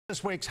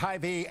This week's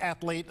HyVee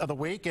Athlete of the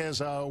Week is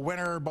a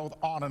winner both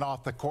on and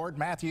off the court.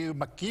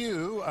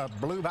 McHugh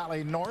of Blue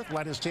Valley North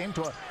led his team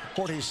to a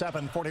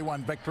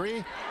 47-41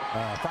 victory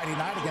Friday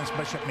night against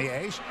Bishop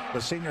Miege.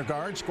 The senior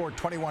guard scored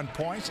 21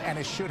 points and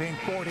is shooting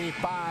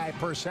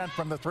 45%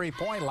 from the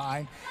three-point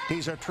line.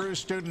 He's a true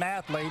student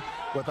athlete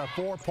with a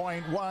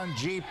 4.1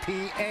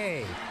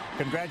 GPA.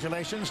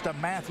 Congratulations to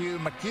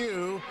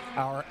McHugh,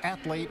 our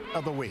Athlete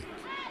of the Week.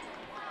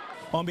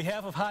 On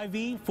behalf of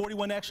HyVee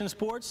 41 Action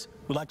Sports,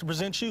 we'd like to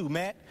present you,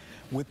 Matt,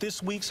 with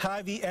this week's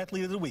HyVee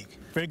Athlete of the Week.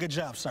 Very good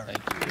job, sir. Thank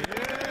you.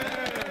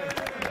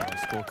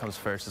 Yeah. School comes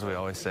first, as we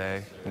always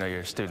say. You're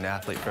a student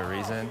athlete for a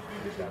reason.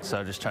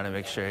 So just trying to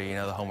make sure,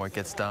 the homework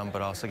gets done,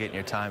 but also getting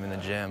your time in the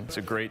gym. He's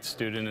a great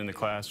student in the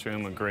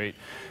classroom, a great,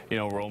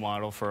 role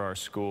model for our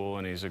school,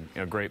 and he's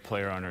a great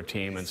player on our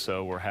team. And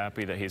so we're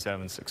happy that he's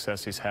having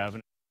success he's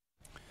having.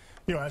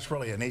 That's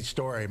really a neat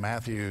story.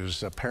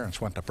 Matthew's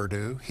parents went to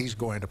Purdue. He's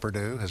going to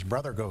Purdue. His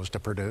brother goes to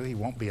Purdue. He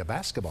won't be a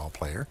basketball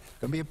player.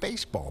 He'll be a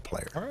baseball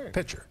player. All right.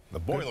 Pitcher. The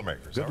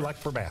Boilermakers. Good luck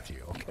for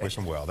Matthew. Okay. Wish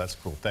him well. That's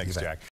cool. Thanks, Jack.